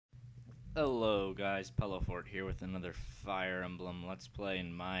Hello guys, Pellofort here with another Fire Emblem Let's Play,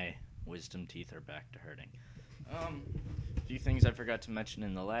 and my wisdom teeth are back to hurting. A few things I forgot to mention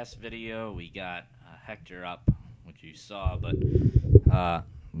in the last video. We got Hector up, which you saw, but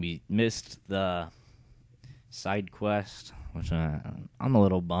we missed the side quest, which I'm a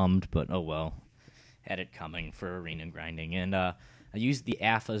little bummed, but oh well. Had it coming for arena grinding, and I used the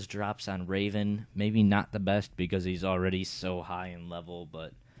Alpha's drops on Raven. Maybe not the best because he's already so high in level,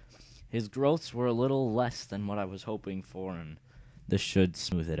 but his growths were a little less than what I was hoping for, and this should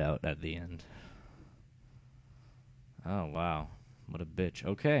smooth it out at the end. Oh, wow. What a bitch.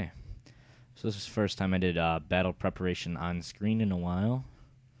 Okay. So this is the first time I did battle preparation on screen in a while.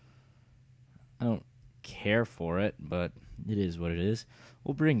 I don't care for it, but it is what it is.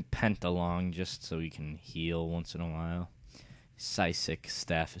 We'll bring Pent along just so he can heal once in a while. Psysic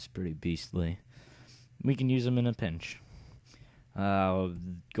staff is pretty beastly. We can use him in a pinch.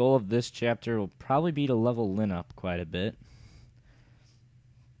 Goal of this chapter will probably be to level Lyn up quite a bit.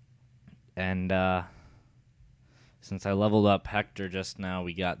 And since I leveled up Hector just now,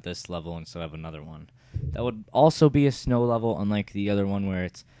 we got this level instead of another one. That would also be a snow level, unlike the other one where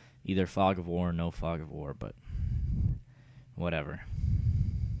it's either Fog of War or no Fog of War, but whatever.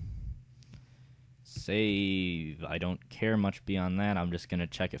 Save. I don't care much beyond that. I'm just going to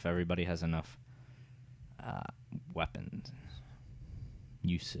check if everybody has enough weapons.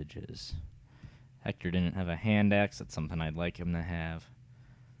 Usages. Hector didn't have a hand axe. That's something I'd like him to have.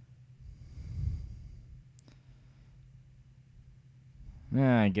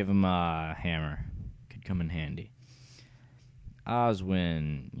 Give him a hammer. Could come in handy.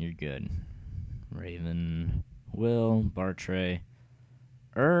 Oswin, you're good. Raven, Will, Bartray,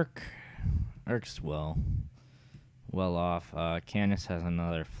 Urk's well off. Canis has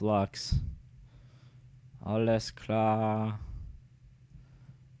another flux. Aleskla.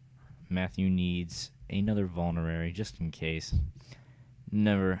 Matthew needs another vulnerary just in case.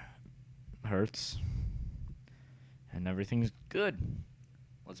 Never hurts. And everything's good.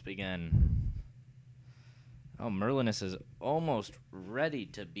 Let's begin. Oh, Merlinus is almost ready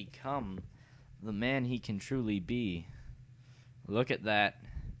to become the man he can truly be. Look at that.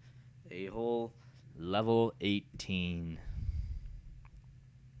 A whole level 18.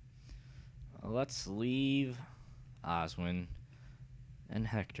 Let's leave Oswin and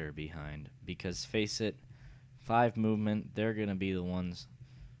Hector behind, because face it, 5 movement, they're going to be the ones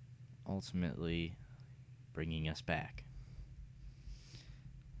ultimately bringing us back.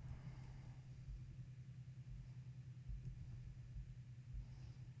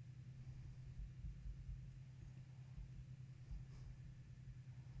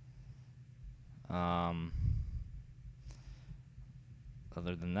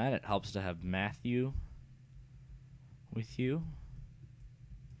 Other than that, it helps to have Matthew with you.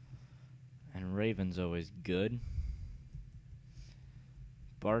 And Raven's always good.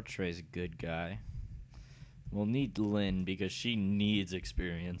 Bartray's a good guy. We'll need Lyn because she needs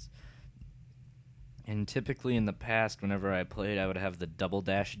experience. And typically in the past, whenever I played, I would have the double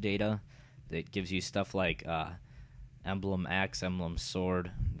dash data that gives you stuff like Emblem Axe, Emblem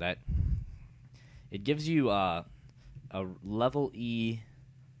Sword. That it gives you a level E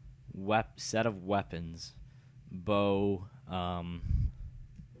set of weapons: bow,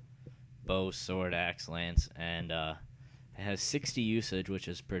 sword, axe, lance, and it has 60 usage, which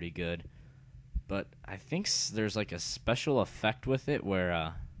is pretty good. But I think there's like a special effect with it where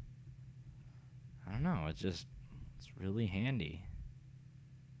I don't know. It's really handy.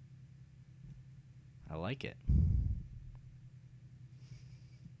 I like it.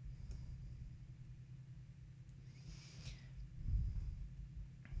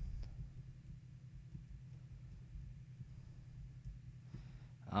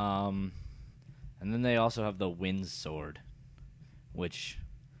 And then they also have the wind sword, which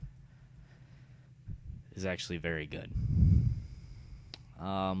is actually very good.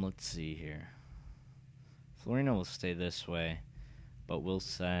 Let's see here. Florina will stay this way, but we'll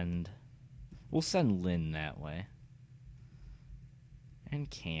send Lyn that way. And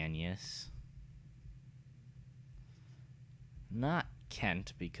Canius. Not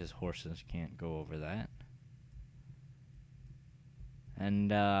Kent, because horses can't go over that.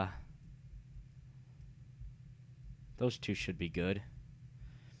 And those two should be good.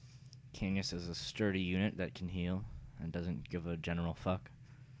 Canius is a sturdy unit that can heal and doesn't give a general fuck.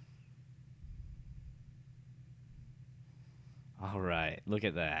 Alright, look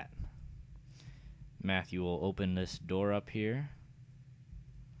at that. Matthew will open this door up here.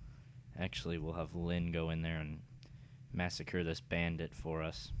 Actually, we'll have Lyn go in there and massacre this bandit for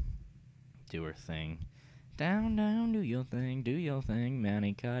us. Do her thing. Down, down, do your thing,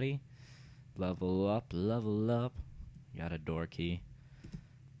 Manny Cotty. Level up, level up. Got a door key.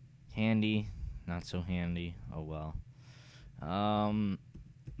 Handy, not so handy. Oh well.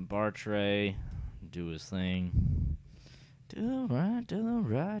 Bar tray, do his thing. Do the right, do the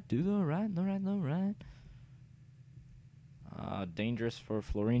right, do the right, the right, the right. Dangerous for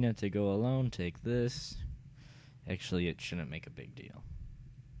Florina to go alone. Take this. Actually, it shouldn't make a big deal.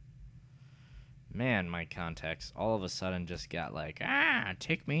 Man, my contacts all of a sudden just got like,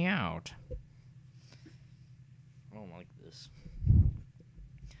 take me out. I don't like this.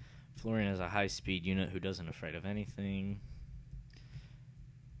 Florian is a high-speed unit who doesn't afraid of anything.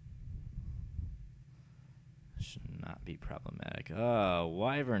 Should not be problematic.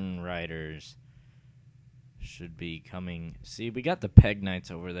 Wyvern Riders should be coming. See, we got the Peg Knights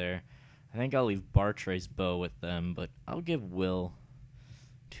over there. I think I'll leave Bartray's bow with them, but I'll give Will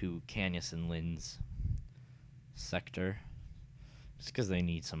to Canius and Lynn's sector, just because they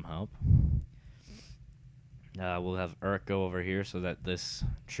need some help. We'll have Urk go over here so that this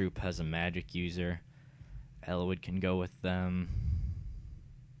troop has a magic user. Elwood can go with them.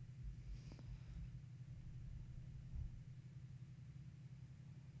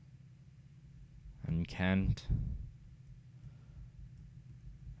 And Kent.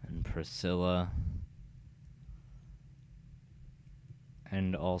 And Priscilla.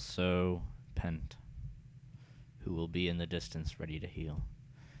 And also Pent, who will be in the distance ready to heal.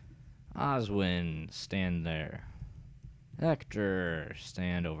 Oswin, stand there. Hector,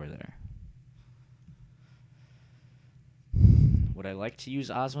 stand over there. Would I like to use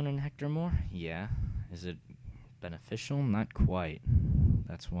Oswin and Hector more? Yeah. Is it beneficial? Not quite.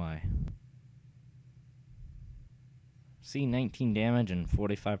 That's why. See, 19 damage and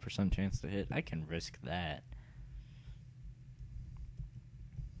 45% chance to hit. I can risk that.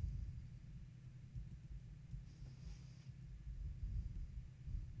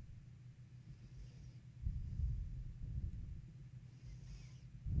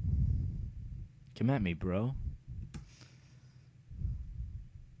 Come at me, bro.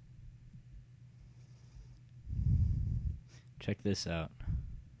 Check this out.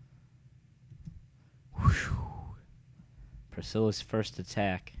 Whew. Priscilla's first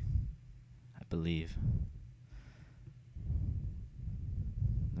attack, I believe.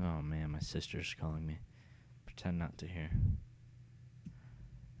 Oh man, my sister's calling me. Pretend not to hear.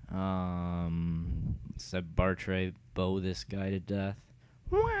 Said Bartray bow this guy to death.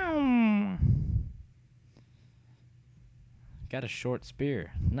 Wow. Got a short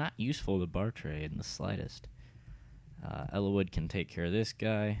spear. Not useful to Bartray in the slightest. Elwood can take care of this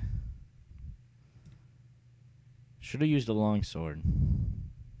guy. Should have used a longsword.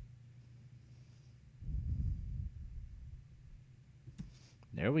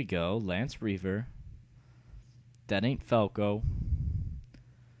 There we go. Lance Reaver. That ain't Falco.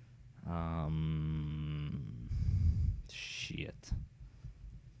 Shit.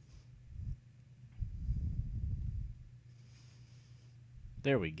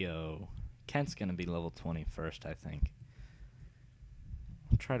 There we go. Kent's gonna be level 20 first, I think.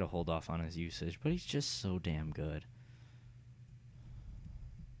 I'll try to hold off on his usage, but he's just so damn good.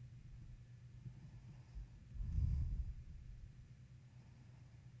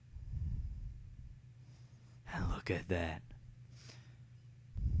 Look at that.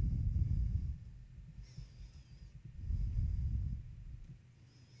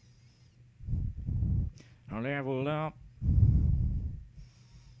 I'll level up.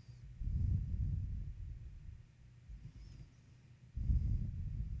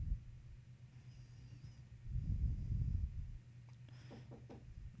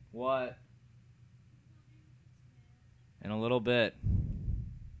 What? In a little bit.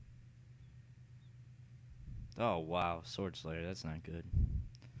 Oh, wow. Sword Slayer, that's not good.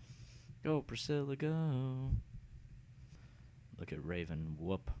 Go, Priscilla, go. Look at Raven.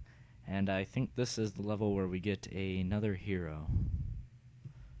 Whoop. And I think this is the level where we get another hero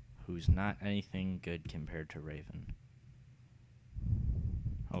who's not anything good compared to Raven.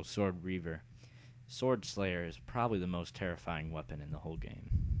 Oh, Sword Reaver. Sword Slayer is probably the most terrifying weapon in the whole game.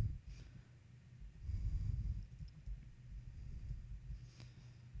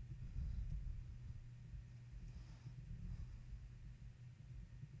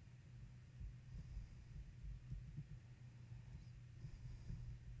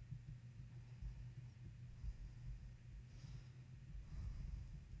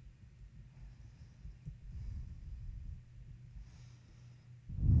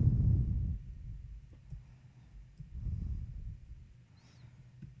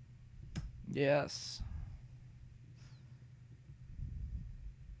 Yes.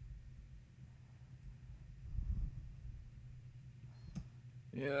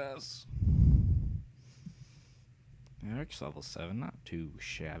 Yes. Eric's level 7, not too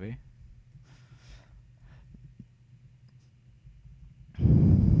shabby.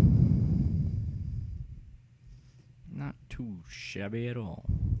 Not too shabby at all.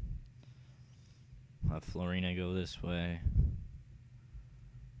 Let Florina go this way.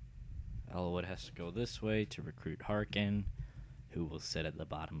 Elwood has to go this way to recruit Harkin, who will sit at the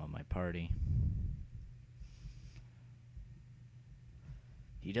bottom of my party.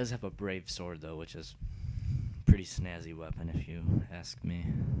 He does have a brave sword, though, which is a pretty snazzy weapon, if you ask me.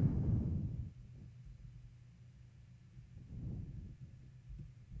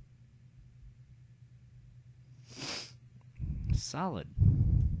 Solid.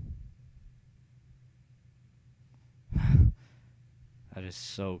 That is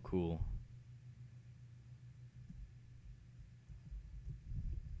so cool.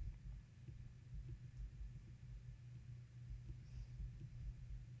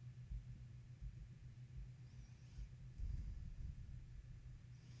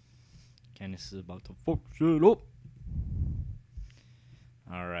 Candace is about to fuck shit up.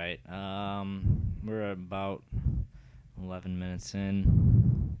 Alright, we're about 11 minutes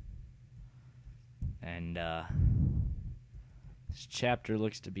in. And, this chapter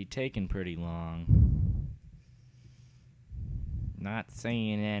looks to be taking pretty long. Not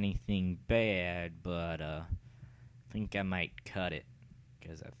saying anything bad, but, I think I might cut it,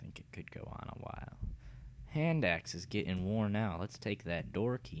 because I think it could go on a while. Hand axe is getting worn out. Let's take that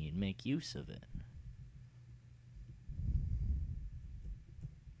door key and make use of it.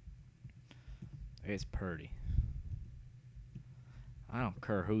 It's pretty. I don't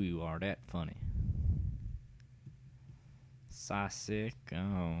care who you are, that funny. Sausage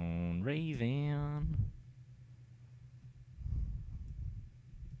on Raven.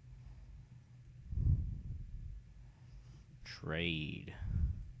 Trade.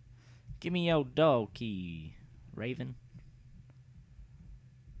 Give me your dog key, Raven.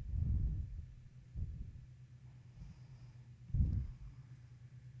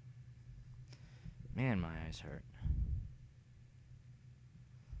 Man, my eyes hurt.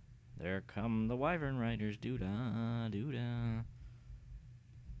 There come the Wyvern Riders, doo-dah, doo-dah.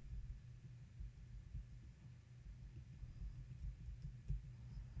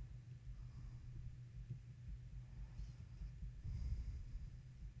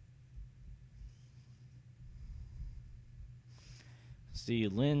 See,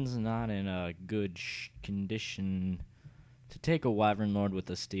 Lynn's not in a good condition to take a Wyvern Lord with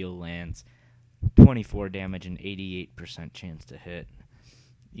a Steel Lance. 24 damage and 88% chance to hit.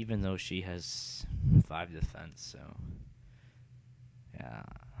 Even though she has 5 defense, so yeah,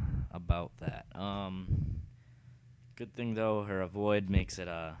 about that. Good thing though, her avoid makes it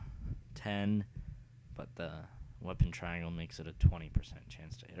a 10, but the weapon triangle makes it a 20%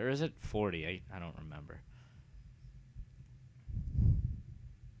 chance to hit. Or is it 40? I don't remember.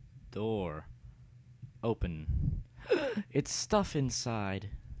 Door. Open. It's stuff inside.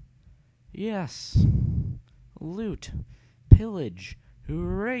 Yes. Loot. Pillage.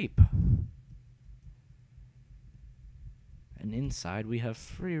 Rape. And inside we have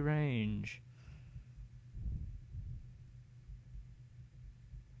free range.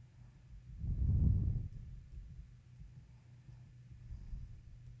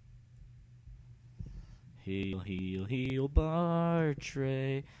 Heal, heal, heal,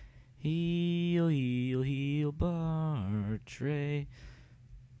 Bartray. Heal, heal, heal, Bartray.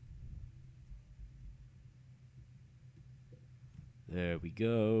 There we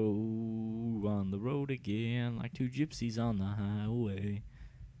go, on the road again, like two gypsies on the highway.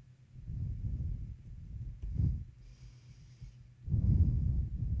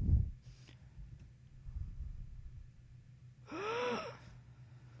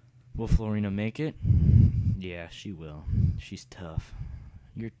 Will Florina make it? Yeah, she will. She's tough.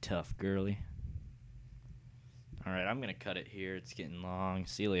 You're tough, girly. Alright, I'm going to cut it here. It's getting long.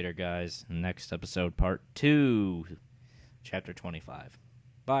 See you later, guys. Next episode, part 2. Chapter 25.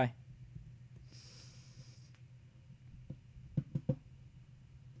 Bye.